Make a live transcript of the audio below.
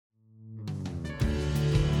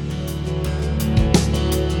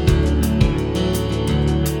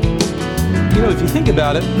If you think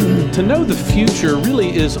about it, to know the future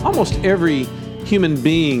really is almost every human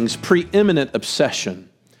being's preeminent obsession.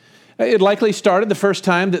 It likely started the first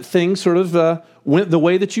time that things sort of went the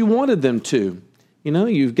way that you wanted them to. You know,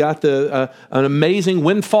 you've got an amazing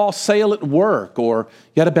windfall sale at work, or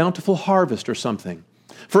you had a bountiful harvest or something.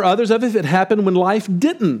 For others of it happened when life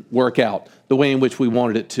didn't work out the way in which we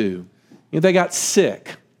wanted it to. You know, they got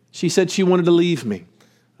sick. She said she wanted to leave me.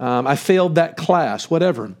 I failed that class,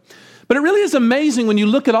 whatever. But it really is amazing when you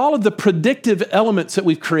look at all of the predictive elements that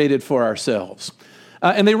we've created for ourselves.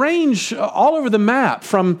 And they range all over the map,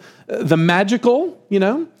 from the magical,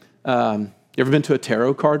 you ever been to a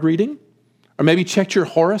tarot card reading? Or maybe checked your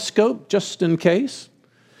horoscope just in case?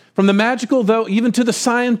 From the magical, though, even to the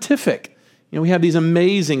scientific. You know, we have these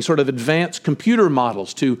amazing sort of advanced computer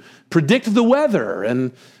models to predict the weather,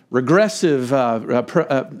 and regression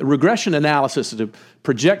analysis to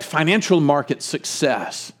project financial market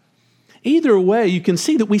success. Either way, you can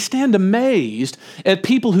see that we stand amazed at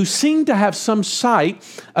people who seem to have some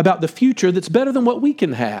sight about the future that's better than what we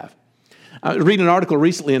can have. I read an article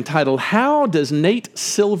recently entitled, "How Does Nate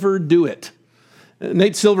Silver Do It?"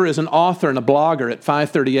 Nate Silver is an author and a blogger at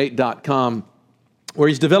 538.com, where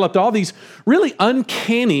he's developed all these really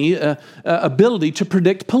uncanny ability to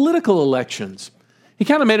predict political elections. He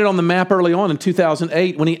kind of made it on the map early on in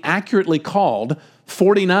 2008 when he accurately called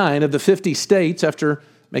 49 of the 50 states after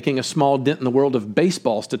making a small dent in the world of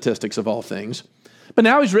baseball statistics of all things. But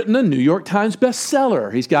now he's written a New York Times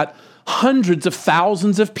bestseller. He's got hundreds of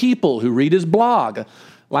thousands of people who read his blog.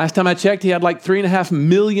 Last time I checked, he had like 3.5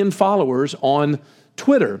 million followers on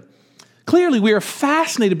Twitter. Clearly, we are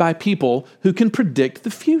fascinated by people who can predict the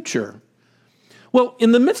future. Well,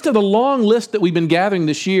 in the midst of the long list that we've been gathering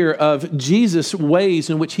this year of Jesus' ways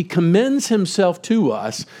in which he commends himself to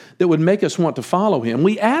us that would make us want to follow him,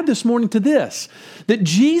 we add this morning to this, that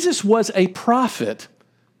Jesus was a prophet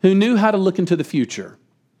who knew how to look into the future.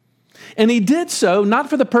 And he did so not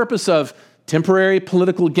for the purpose of temporary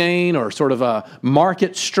political gain or sort of a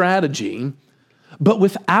market strategy, but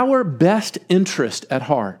with our best interest at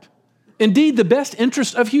heart. Indeed, the best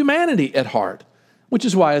interest of humanity at heart, which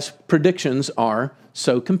is why his predictions are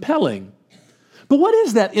so compelling. But what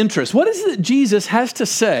is that interest? What is it that Jesus has to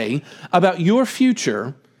say about your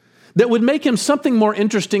future that would make him something more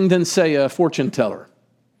interesting than, say, a fortune teller?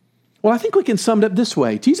 Well, I think we can sum it up this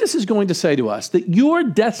way. Jesus is going to say to us that your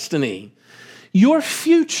destiny, your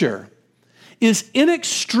future, is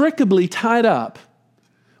inextricably tied up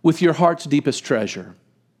with your heart's deepest treasure.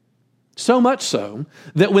 So much so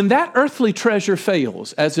that when that earthly treasure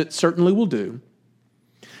fails, as it certainly will do,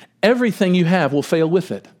 everything you have will fail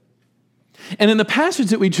with it. And in the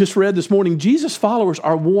passage that we just read this morning, Jesus' followers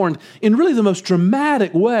are warned in really the most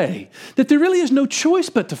dramatic way that there really is no choice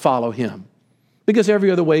but to follow him, because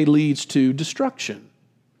every other way leads to destruction.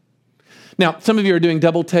 Now, some of you are doing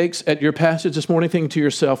double takes at your passage this morning, thinking to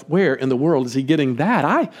yourself, where in the world is he getting that?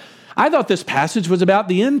 I thought this passage was about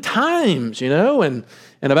the end times, and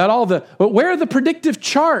about but where are the predictive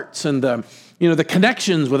charts and the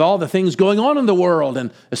connections with all the things going on in the world,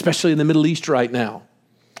 and especially in the Middle East right now?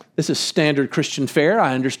 This is standard Christian fare.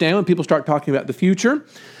 I understand when people start talking about the future.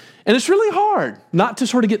 And it's really hard not to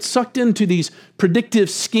sort of get sucked into these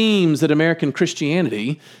predictive schemes that American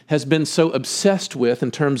Christianity has been so obsessed with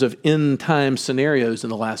in terms of end-time scenarios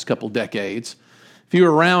in the last couple decades. If you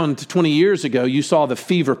were around 20 years ago, you saw the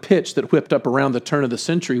fever pitch that whipped up around the turn of the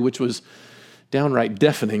century, which was downright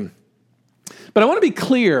deafening. But I want to be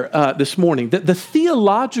clear this morning that the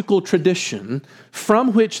theological tradition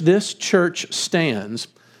from which this church stands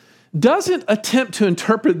doesn't attempt to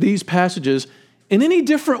interpret these passages in any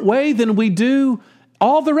different way than we do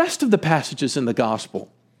all the rest of the passages in the gospel.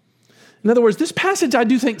 In other words, this passage I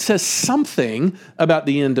do think says something about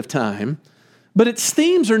the end of time, but its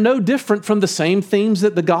themes are no different from the same themes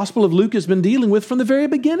that the Gospel of Luke has been dealing with from the very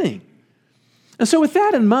beginning. And so with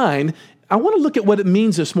that in mind, I want to look at what it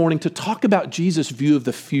means this morning to talk about Jesus' view of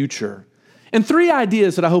the future. And 3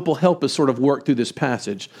 ideas that I hope will help us sort of work through this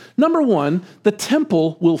passage. Number 1, the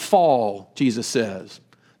temple will fall, Jesus says.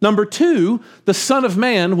 Number 2, the Son of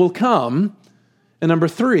Man will come. And number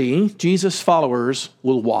 3, Jesus' followers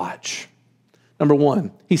will watch. Number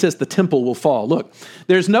 1, he says the temple will fall. Look,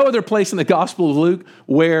 there's no other place in the Gospel of Luke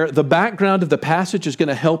where the background of the passage is going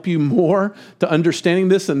to help you more to understanding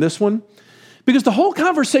this than this one. Because the whole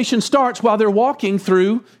conversation starts while they're walking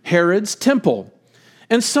through Herod's temple.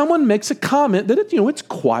 And someone makes a comment that it's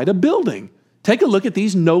quite a building. Take a look at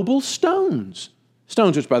these noble stones.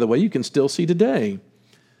 Stones which, by the way, you can still see today.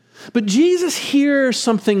 But Jesus hears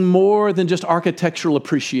something more than just architectural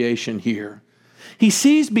appreciation here. He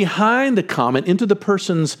sees behind the comment into the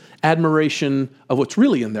person's admiration of what's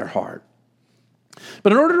really in their heart.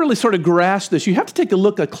 But in order to really sort of grasp this, you have to take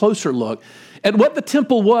a closer look at what the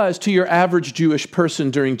temple was to your average Jewish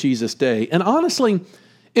person during Jesus' day. And honestly,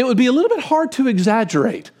 it would be a little bit hard to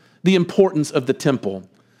exaggerate the importance of the temple.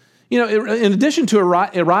 In addition to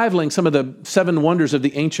rivaling some of the seven wonders of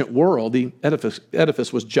the ancient world, the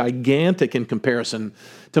edifice was gigantic in comparison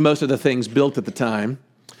to most of the things built at the time.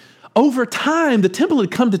 Over time, the temple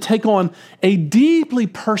had come to take on a deeply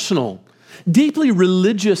personal, deeply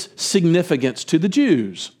religious significance to the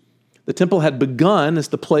Jews. The temple had begun as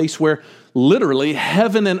the place where literally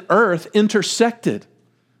heaven and earth intersected.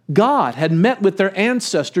 God had met with their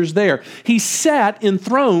ancestors there. He sat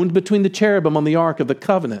enthroned between the cherubim on the Ark of the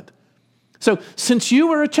Covenant. So since you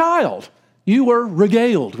were a child, you were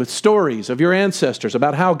regaled with stories of your ancestors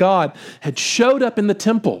about how God had showed up in the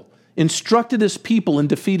temple, instructed his people, and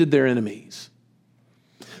defeated their enemies.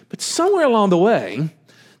 But somewhere along the way,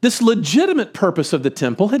 this legitimate purpose of the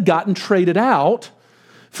temple had gotten traded out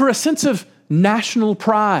for a sense of national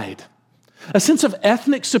pride, a sense of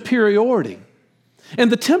ethnic superiority. And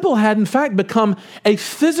the temple had, in fact, become a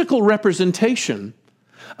physical representation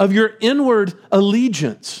of your inward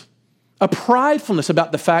allegiance, a pridefulness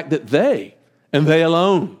about the fact that they, and they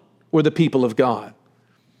alone, were the people of God.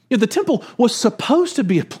 The temple was supposed to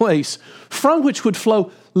be a place from which would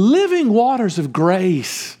flow living waters of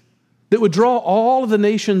grace that would draw all of the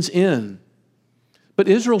nations in. But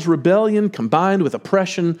Israel's rebellion, combined with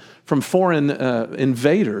oppression from foreign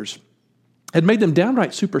invaders, had made them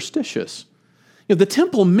downright superstitious. The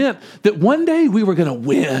temple meant that one day we were going to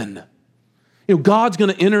win. God's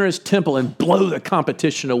going to enter his temple and blow the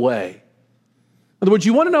competition away. In other words,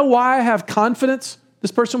 you want to know why I have confidence,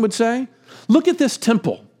 this person would say? Look at this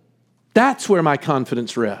temple. That's where my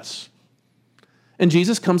confidence rests. And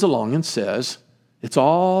Jesus comes along and says, it's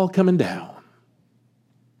all coming down.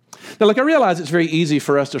 Now, I realize it's very easy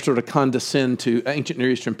for us to sort of condescend to ancient Near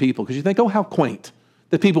Eastern people because you think, oh, how quaint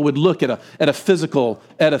that people would look at a physical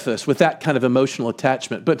edifice with that kind of emotional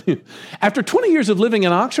attachment. But after 20 years of living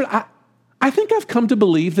in Oxford, I think I've come to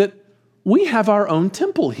believe that we have our own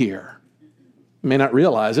temple here. You may not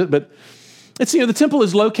realize it, but it's, the temple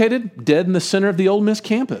is located dead in the center of the Ole Miss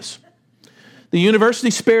campus. The university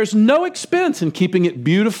spares no expense in keeping it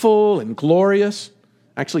beautiful and glorious,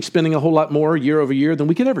 actually spending a whole lot more year over year than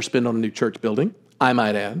we could ever spend on a new church building, I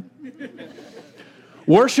might add.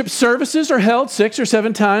 Worship services are held 6 or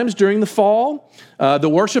 7 times during the fall. The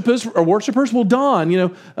worshipers will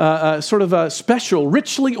don, special,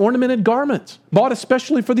 richly ornamented garments, bought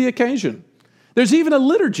especially for the occasion. There's even a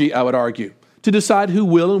liturgy, I would argue, to decide who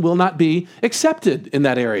will and will not be accepted in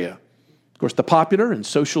that area. Of course, the popular and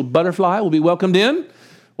social butterfly will be welcomed in,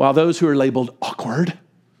 while those who are labeled awkward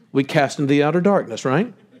will be cast into the outer darkness,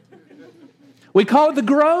 right? We call it the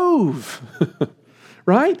Grove,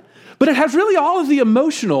 right? But it has really all of the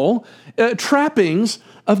emotional trappings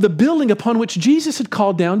of the building upon which Jesus had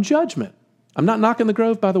called down judgment. I'm not knocking the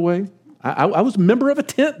Grove, by the way. I was a member of a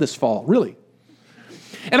tent this fall, really.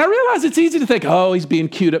 And I realize it's easy to think, oh, he's being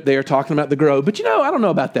cute up there talking about the Grove. But I don't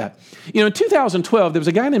know about that. In 2012, there was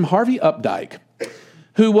a guy named Harvey Updike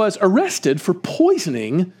who was arrested for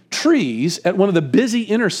poisoning trees at one of the busy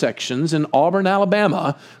intersections in Auburn,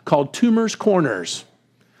 Alabama, called Toomer's Corners.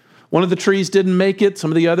 One of the trees didn't make it.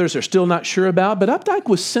 Some of the others are still not sure about. But Updike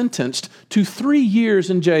was sentenced to 3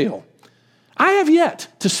 years in jail. I have yet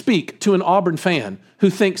to speak to an Auburn fan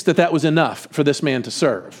who thinks that was enough for this man to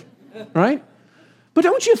serve, right? But I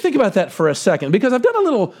want you to think about that for a second, because I've done a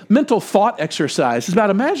little mental thought exercise. It's about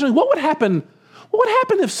imagining what would happen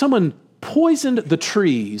if someone poisoned the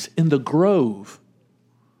trees in the Grove.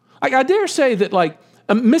 I dare say that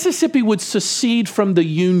Mississippi would secede from the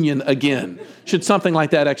Union again, should something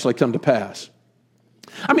like that actually come to pass.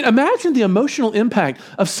 Imagine the emotional impact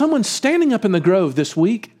of someone standing up in the Grove this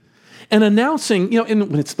week and announcing,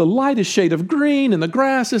 when it's the lightest shade of green and the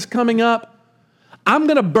grass is coming up, I'm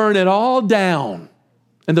going to burn it all down.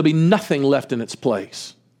 And there'll be nothing left in its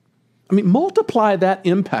place. Multiply that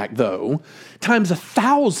impact, though, times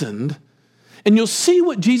 1,000, and you'll see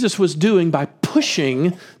what Jesus was doing by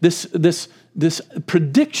pushing this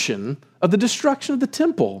prediction of the destruction of the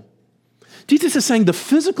temple. Jesus is saying the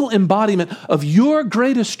physical embodiment of your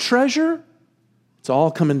greatest treasure, it's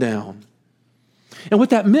all coming down. And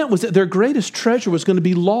what that meant was that their greatest treasure was going to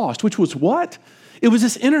be lost, which was what? It was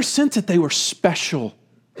this inner sense that they were special,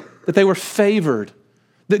 that they were favored,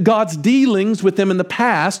 that God's dealings with them in the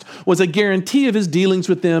past was a guarantee of his dealings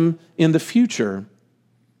with them in the future.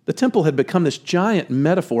 The temple had become this giant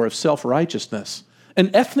metaphor of self-righteousness, an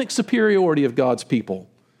ethnic superiority of God's people.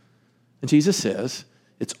 And Jesus says,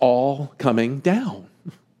 it's all coming down.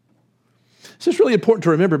 This is really important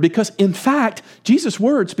to remember because, in fact, Jesus'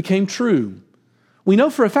 words became true. We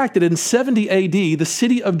know for a fact that in 70 AD, the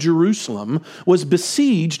city of Jerusalem was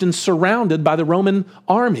besieged and surrounded by the Roman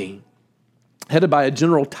army, headed by a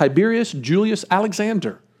general Tiberius Julius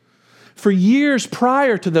Alexander. For years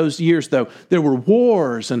prior to those years, though, there were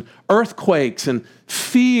wars and earthquakes and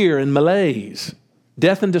fear and malaise.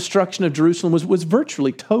 Death and destruction of Jerusalem was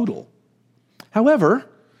virtually total. However,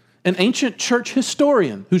 an ancient church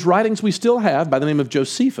historian, whose writings we still have by the name of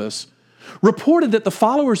Josephus, reported that the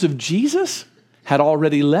followers of Jesus had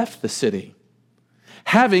already left the city,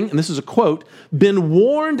 having, and this is a quote, been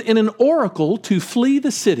warned in an oracle to flee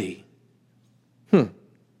the city.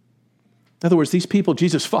 In other words, these people,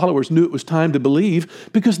 Jesus' followers, knew it was time to believe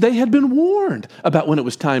because they had been warned about when it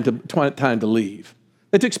was time to leave.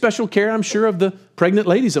 They took special care, I'm sure, of the pregnant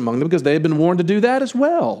ladies among them because they had been warned to do that as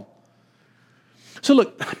well. So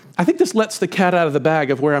look, I think this lets the cat out of the bag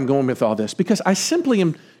of where I'm going with all this because I simply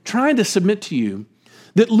am trying to submit to you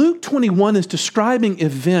that Luke 21 is describing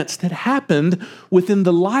events that happened within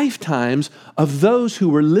the lifetimes of those who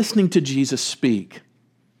were listening to Jesus speak.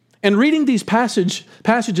 And reading these passages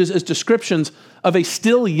as descriptions of a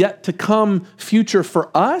still yet to come future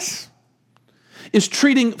for us is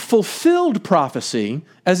treating fulfilled prophecy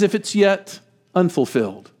as if it's yet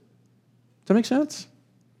unfulfilled. Does that make sense?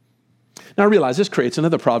 Now I realize this creates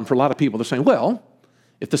another problem for a lot of people. They're saying, well,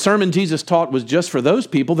 if the sermon Jesus taught was just for those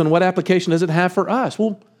people, then what application does it have for us?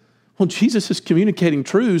 Well, Jesus is communicating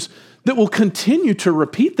truths that will continue to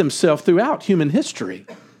repeat themselves throughout human history.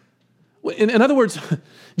 In other words,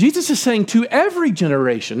 Jesus is saying to every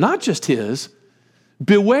generation, not just his,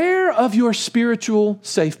 beware of your spiritual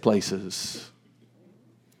safe places.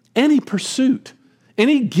 Any pursuit,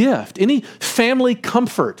 any gift, any family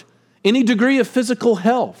comfort, any degree of physical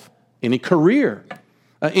health, any career,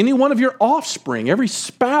 any one of your offspring, every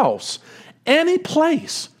spouse, any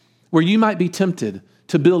place where you might be tempted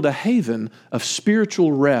to build a haven of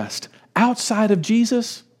spiritual rest outside of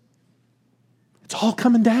Jesus, it's all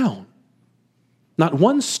coming down. Not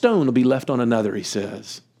one stone will be left on another, he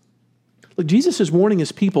says. Look, Jesus is warning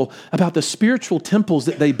his people about the spiritual temples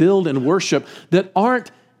that they build and worship that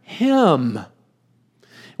aren't him.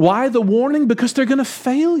 Why the warning? Because they're going to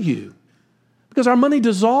fail you. Because our money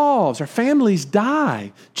dissolves, our families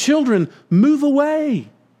die, children move away,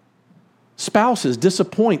 spouses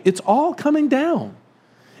disappoint. It's all coming down.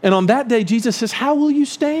 And on that day, Jesus says, how will you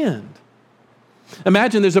stand?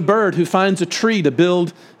 Imagine there's a bird who finds a tree to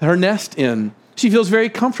build her nest in. She feels very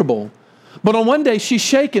comfortable. But on one day, she's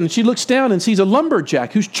shaken and she looks down and sees a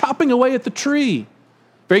lumberjack who's chopping away at the tree.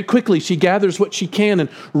 Very quickly, she gathers what she can and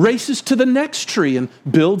races to the next tree and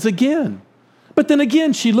builds again. But then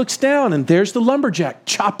again, she looks down and there's the lumberjack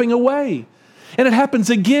chopping away. And it happens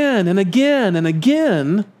again and again and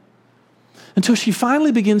again until she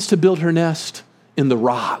finally begins to build her nest in the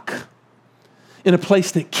rock, in a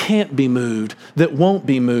place that can't be moved, that won't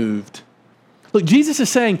be moved. Look, Jesus is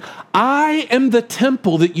saying, I am the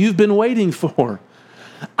temple that you've been waiting for.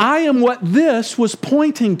 I am what this was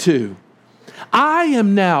pointing to. I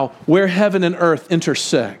am now where heaven and earth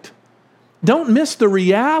intersect. Don't miss the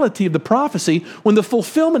reality of the prophecy when the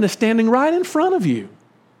fulfillment is standing right in front of you.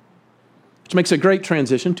 Which makes a great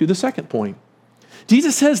transition to the second point.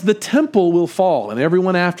 Jesus says the temple will fall and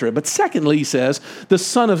everyone after it. But secondly, he says, the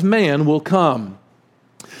Son of Man will come.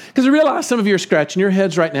 Because I realize some of you are scratching your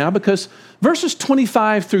heads right now because verses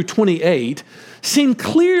 25 through 28 seem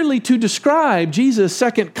clearly to describe Jesus'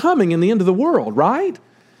 second coming in the end of the world, right?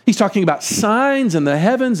 He's talking about signs in the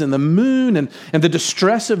heavens and the moon and the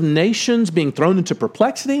distress of nations being thrown into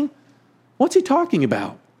perplexity. What's he talking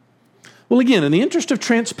about? Well, again, in the interest of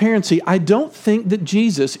transparency, I don't think that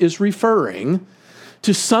Jesus is referring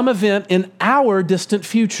to some event in our distant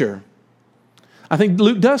future. I think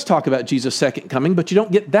Luke does talk about Jesus' second coming, but you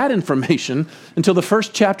don't get that information until the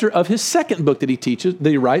first chapter of his second book that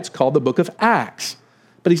he writes, called the book of Acts.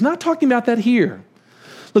 But he's not talking about that here.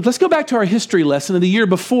 Look, let's go back to our history lesson in the year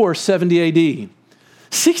before 70 AD.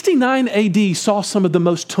 69 AD saw some of the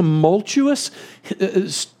most tumultuous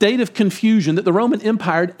state of confusion that the Roman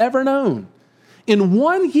Empire had ever known. In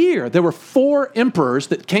 1 year, there were 4 emperors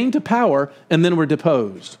that came to power and then were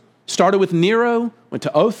deposed. Started with Nero, went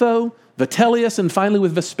to Otho, Vitellius, and finally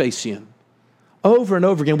with Vespasian. Over and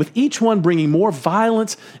over again, with each one bringing more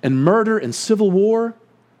violence and murder and civil war.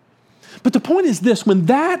 But the point is this, when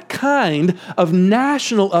that kind of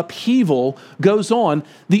national upheaval goes on,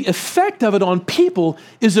 the effect of it on people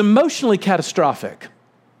is emotionally catastrophic.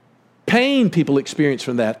 pain people experience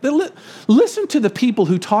from that. Listen to the people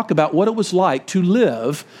who talk about what it was like to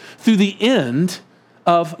live through the end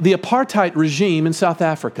of the apartheid regime in South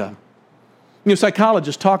Africa.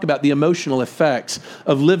 Psychologists talk about the emotional effects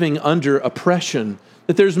of living under oppression,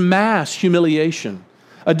 that there's mass humiliation,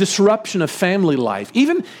 a disruption of family life,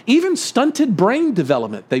 even stunted brain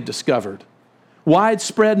development they've discovered,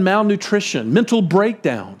 widespread malnutrition, mental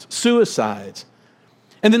breakdowns, suicides.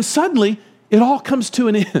 And then suddenly, it all comes to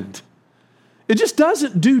an end. It just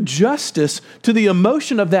doesn't do justice to the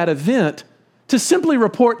emotion of that event to simply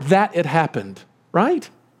report that it happened, right?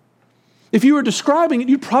 If you were describing it,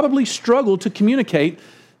 you'd probably struggle to communicate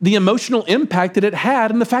the emotional impact that it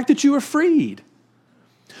had and the fact that you were freed.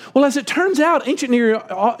 Well, as it turns out, ancient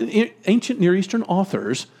Near Eastern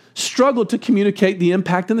authors struggled to communicate the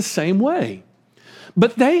impact in the same way.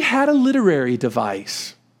 But they had a literary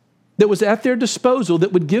device that was at their disposal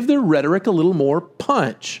that would give their rhetoric a little more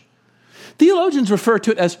punch. Theologians refer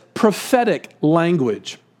to it as prophetic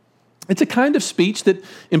language. It's a kind of speech that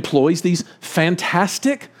employs these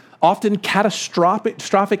fantastic, often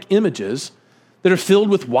catastrophic images that are filled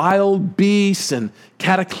with wild beasts and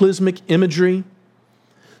cataclysmic imagery.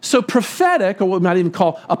 So prophetic, or what we might even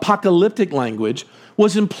call apocalyptic language,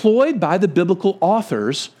 was employed by the biblical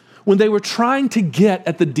authors when they were trying to get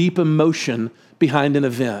at the deep emotion behind an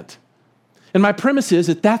event. And my premise is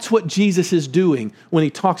that that's what Jesus is doing when he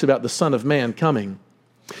talks about the Son of Man coming.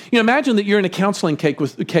 Imagine that you're in a counseling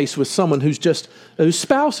case with someone whose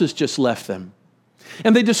spouse has just left them.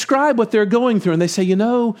 And they describe what they're going through, and they say,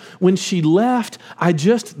 when she left, I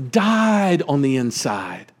just died on the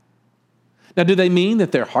inside. Now, do they mean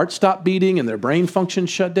that their heart stopped beating and their brain function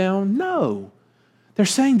shut down? No. They're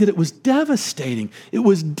saying that it was devastating. It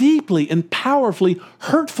was deeply and powerfully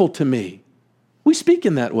hurtful to me. We speak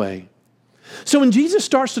in that way. So when Jesus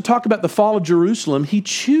starts to talk about the fall of Jerusalem, he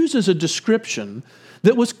chooses a description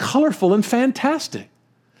that was colorful and fantastic.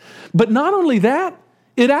 But not only that,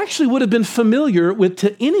 it actually would have been familiar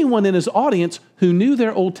to anyone in his audience who knew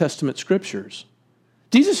their Old Testament scriptures.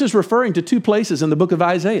 Jesus is referring to two places in the book of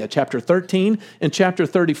Isaiah, chapter 13 and chapter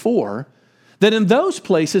 34, that in those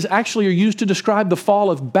places actually are used to describe the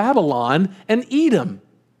fall of Babylon and Edom.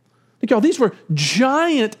 Think, y'all, these were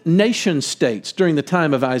giant nation states during the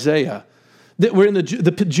time of Isaiah that were in the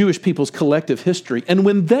Jewish people's collective history. And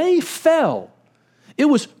when they fell, it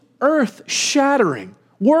was earth-shattering,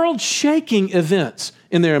 world-shaking events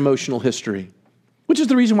in their emotional history, which is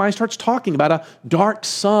the reason why he starts talking about a dark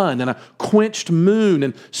sun and a quenched moon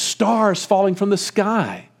and stars falling from the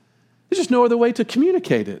sky. There's just no other way to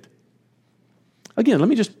communicate it. Again, let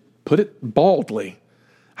me just put it baldly.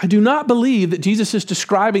 I do not believe that Jesus is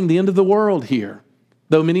describing the end of the world here,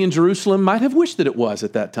 though many in Jerusalem might have wished that it was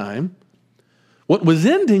at that time. What was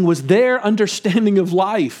ending was their understanding of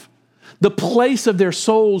life, the place of their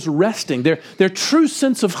souls resting, their true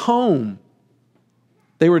sense of home.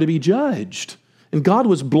 They were to be judged, and God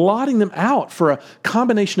was blotting them out for a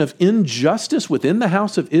combination of injustice within the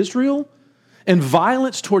house of Israel and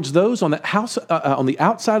violence towards those on the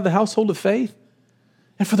outside of the household of faith,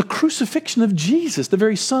 and for the crucifixion of Jesus, the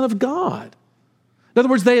very Son of God. In other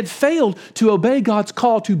words, they had failed to obey God's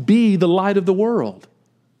call to be the light of the world.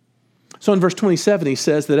 So in verse 27, he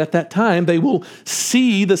says that at that time they will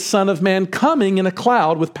see the Son of Man coming in a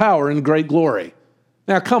cloud with power and great glory.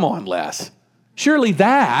 Now, come on, Les. Surely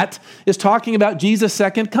that is talking about Jesus'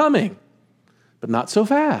 second coming, but not so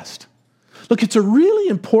fast. Look, it's a really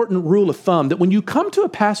important rule of thumb that when you come to a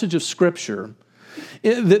passage of Scripture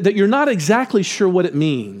that you're not exactly sure what it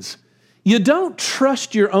means, you don't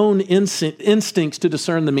trust your own instincts to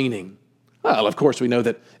discern the meaning. Well, of course, we know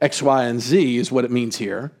that X, Y, and Z is what it means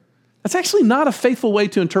here. That's actually not a faithful way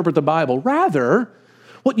to interpret the Bible. Rather,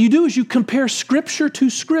 what you do is you compare Scripture to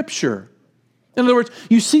Scripture. In other words,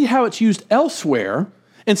 you see how it's used elsewhere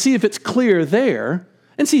and see if it's clear there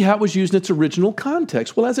and see how it was used in its original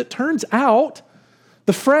context. Well, as it turns out,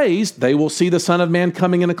 the phrase, they will see the Son of Man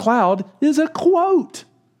coming in a cloud, is a quote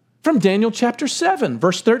from Daniel chapter 7,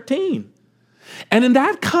 verse 13. And in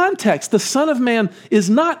that context, the Son of Man is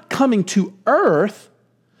not coming to earth.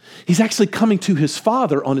 He's actually coming to his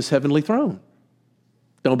Father on his heavenly throne.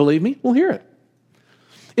 Don't believe me? Well, hear it.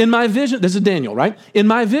 In my vision, this is Daniel, right? In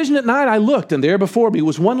my vision at night, I looked, and there before me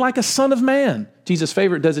was one like a son of man. Jesus'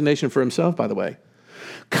 favorite designation for himself, by the way.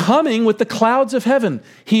 Coming with the clouds of heaven.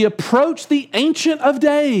 He approached the Ancient of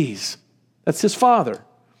Days. That's his Father.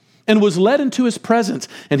 And was led into his presence.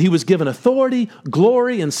 And he was given authority,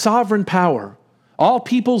 glory, and sovereign power. All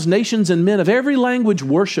peoples, nations, and men of every language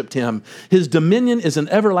worshiped him. His dominion is an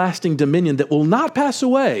everlasting dominion that will not pass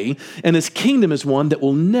away, and his kingdom is one that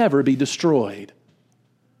will never be destroyed.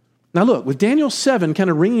 Now look, with Daniel 7 kind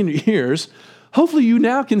of ringing in your ears, hopefully you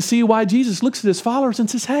now can see why Jesus looks at his followers and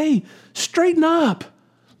says, hey, straighten up,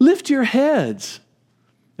 lift your heads.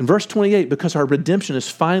 In verse 28, because our redemption is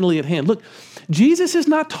finally at hand. Look, Jesus is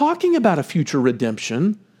not talking about a future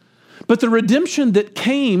redemption, but the redemption that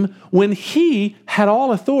came when he had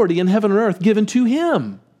all authority in heaven and earth given to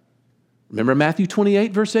him. Remember Matthew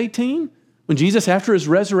 28, verse 18? When Jesus, after his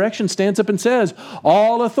resurrection, stands up and says,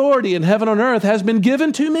 all authority in heaven and earth has been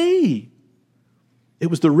given to me. It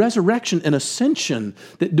was the resurrection and ascension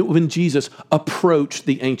that when Jesus approached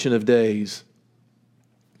the Ancient of Days.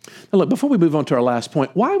 Now look, before we move on to our last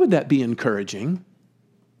point, why would that be encouraging?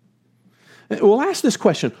 We'll ask this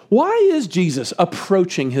question. Why is Jesus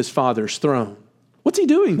approaching his Father's throne? What's he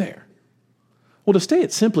doing there? Well, to state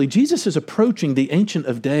it simply, Jesus is approaching the Ancient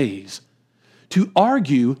of Days to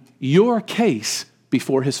argue your case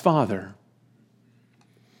before his Father.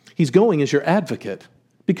 He's going as your advocate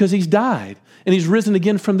because he's died and he's risen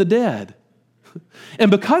again from the dead. And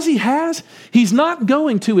because he has, he's not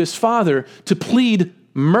going to his Father to plead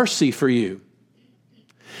mercy for you.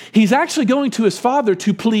 He's actually going to his Father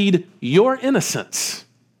to plead your innocence.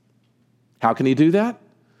 How can he do that?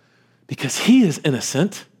 Because he is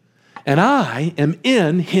innocent and I am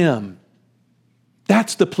in him.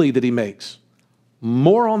 That's the plea that he makes.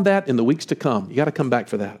 More on that in the weeks to come. You got to come back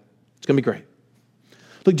for that. It's going to be great.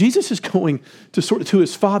 Look, Jesus is going to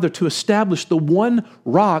his Father to establish the one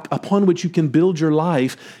rock upon which you can build your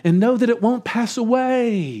life and know that it won't pass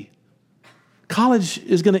away. College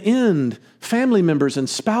is going to end. Family members and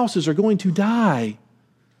spouses are going to die.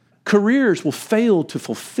 Careers will fail to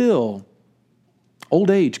fulfill.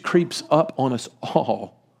 Old age creeps up on us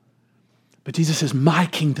all. But Jesus says, my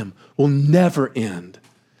kingdom will never end.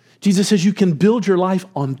 Jesus says you can build your life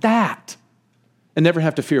on that and never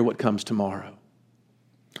have to fear what comes tomorrow.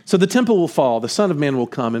 So the temple will fall, the Son of Man will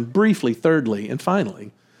come, and briefly, thirdly, and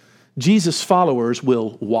finally, Jesus' followers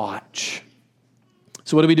will watch.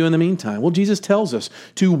 So what do we do in the meantime? Well, Jesus tells us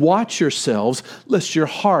to watch yourselves lest your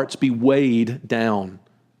hearts be weighed down.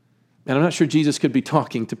 And I'm not sure Jesus could be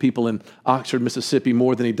talking to people in Oxford, Mississippi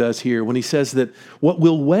more than he does here when he says that what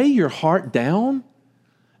will weigh your heart down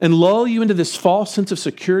and lull you into this false sense of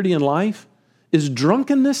security in life is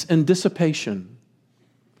drunkenness and dissipation.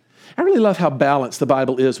 I really love how balanced the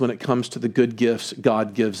Bible is when it comes to the good gifts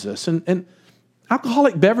God gives us. And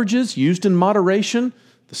alcoholic beverages used in moderation,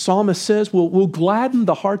 the psalmist says, will gladden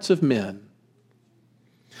the hearts of men.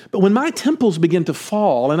 But when my temples begin to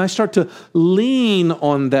fall and I start to lean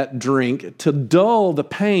on that drink to dull the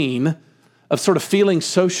pain of sort of feeling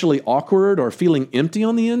socially awkward or feeling empty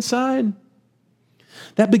on the inside,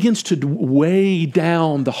 that begins to weigh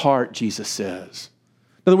down the heart, Jesus says.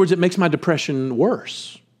 In other words, it makes my depression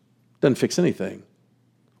worse. Doesn't fix anything.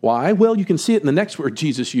 Why? Well, you can see it in the next word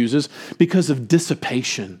Jesus uses, because of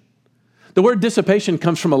dissipation. The word dissipation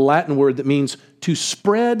comes from a Latin word that means to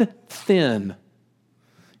spread thin.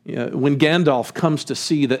 When Gandalf comes to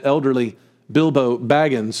see the elderly Bilbo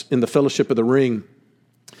Baggins in the Fellowship of the Ring,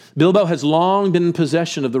 Bilbo has long been in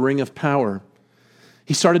possession of the Ring of Power.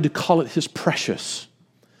 He started to call it his precious.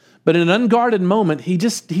 But in an unguarded moment, he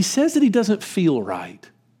says that he doesn't feel right.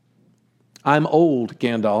 I'm old,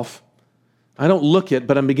 Gandalf. I don't look it,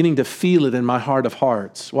 but I'm beginning to feel it in my heart of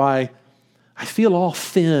hearts. Why? I feel all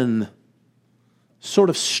thin,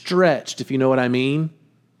 sort of stretched, if you know what I mean,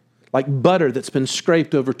 like butter that's been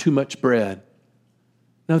scraped over too much bread.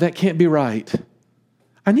 No, that can't be right.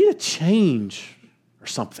 I need a change or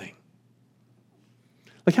something.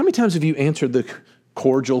 Like, how many times have you answered the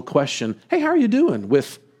cordial question, hey, how are you doing?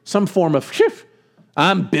 With some form of,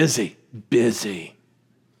 I'm busy.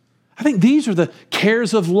 I think these are the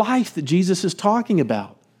cares of life that Jesus is talking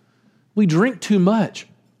about. We drink too much,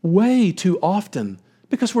 way too often,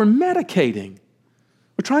 because we're medicating.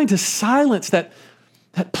 We're trying to silence that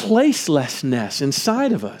placelessness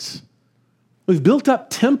inside of us. We've built up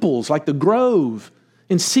temples like the Grove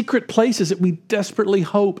in secret places that we desperately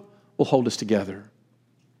hope will hold us together.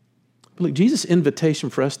 But look, Jesus' invitation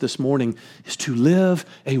for us this morning is to live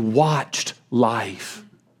a watched life.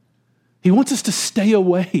 He wants us to stay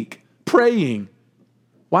awake, praying.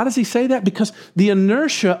 Why does he say that? Because the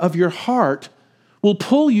inertia of your heart will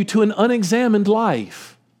pull you to an unexamined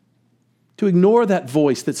life. To ignore that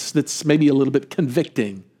voice that's maybe a little bit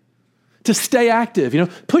convicting. To stay active,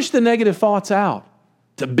 push the negative thoughts out.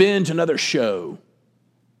 To binge another show.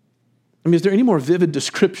 I mean, is there any more vivid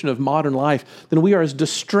description of modern life than we are as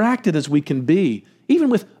distracted as we can be, even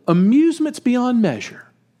with amusements beyond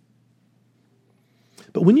measure?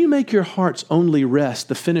 But when you make your heart's only rest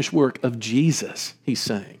the finished work of Jesus, he's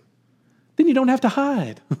saying, then you don't have to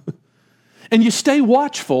hide. And you stay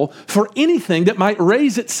watchful for anything that might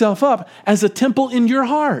raise itself up as a temple in your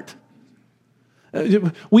heart.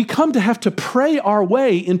 We come to have to pray our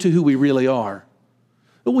way into who we really are.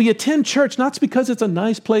 We attend church not because it's a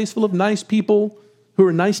nice place full of nice people who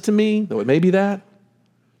are nice to me, though it may be that.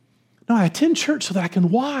 No, I attend church so that I can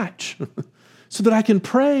watch, so that I can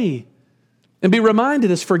pray and be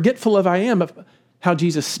reminded, as forgetful as I am, of how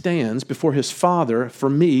Jesus stands before his Father for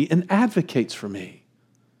me and advocates for me.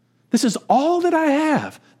 This is all that I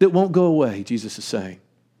have that won't go away, Jesus is saying.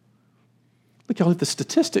 Look, y'all, if the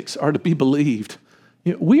statistics are to be believed,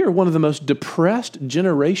 we are one of the most depressed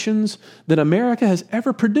generations that America has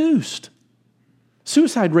ever produced.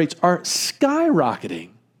 Suicide rates are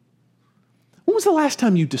skyrocketing. When was the last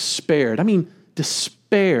time you despaired? I mean,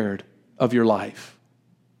 despaired of your life.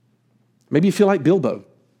 Maybe you feel like Bilbo.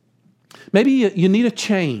 Maybe you need a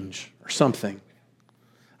change or something.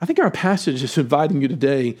 I think our passage is inviting you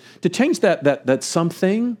today to change that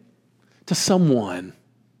something to someone.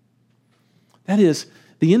 That is,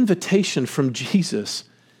 the invitation from Jesus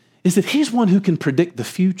is that he's one who can predict the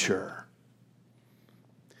future.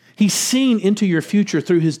 He's seen into your future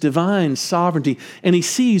through his divine sovereignty, and he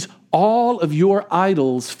sees all of your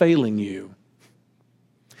idols failing you.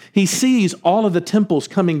 He sees all of the temples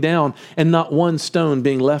coming down and not one stone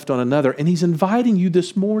being left on another. And he's inviting you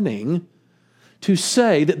this morning to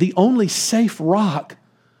say that the only safe rock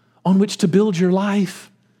on which to build your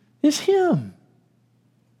life is him.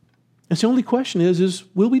 And so the only question is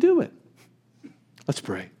will we do it? Let's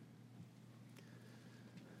pray.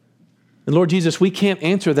 And Lord Jesus, we can't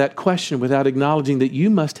answer that question without acknowledging that you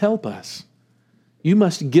must help us. You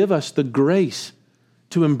must give us the grace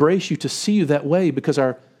to embrace you, to see you that way, because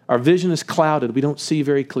our vision is clouded. We don't see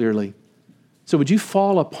very clearly. So would you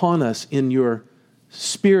fall upon us in your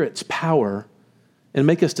Spirit's power and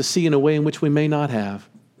make us to see in a way in which we may not have.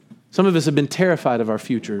 Some of us have been terrified of our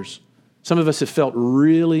futures. Some of us have felt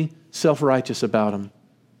really self-righteous about them.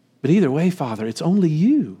 But either way, Father, it's only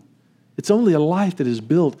you. It's only a life that is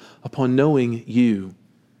built upon knowing you.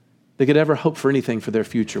 They could ever hope for anything for their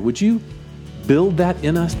future. Would you build that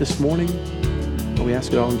in us this morning? Well, we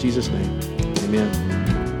ask it all in Jesus' name. Amen.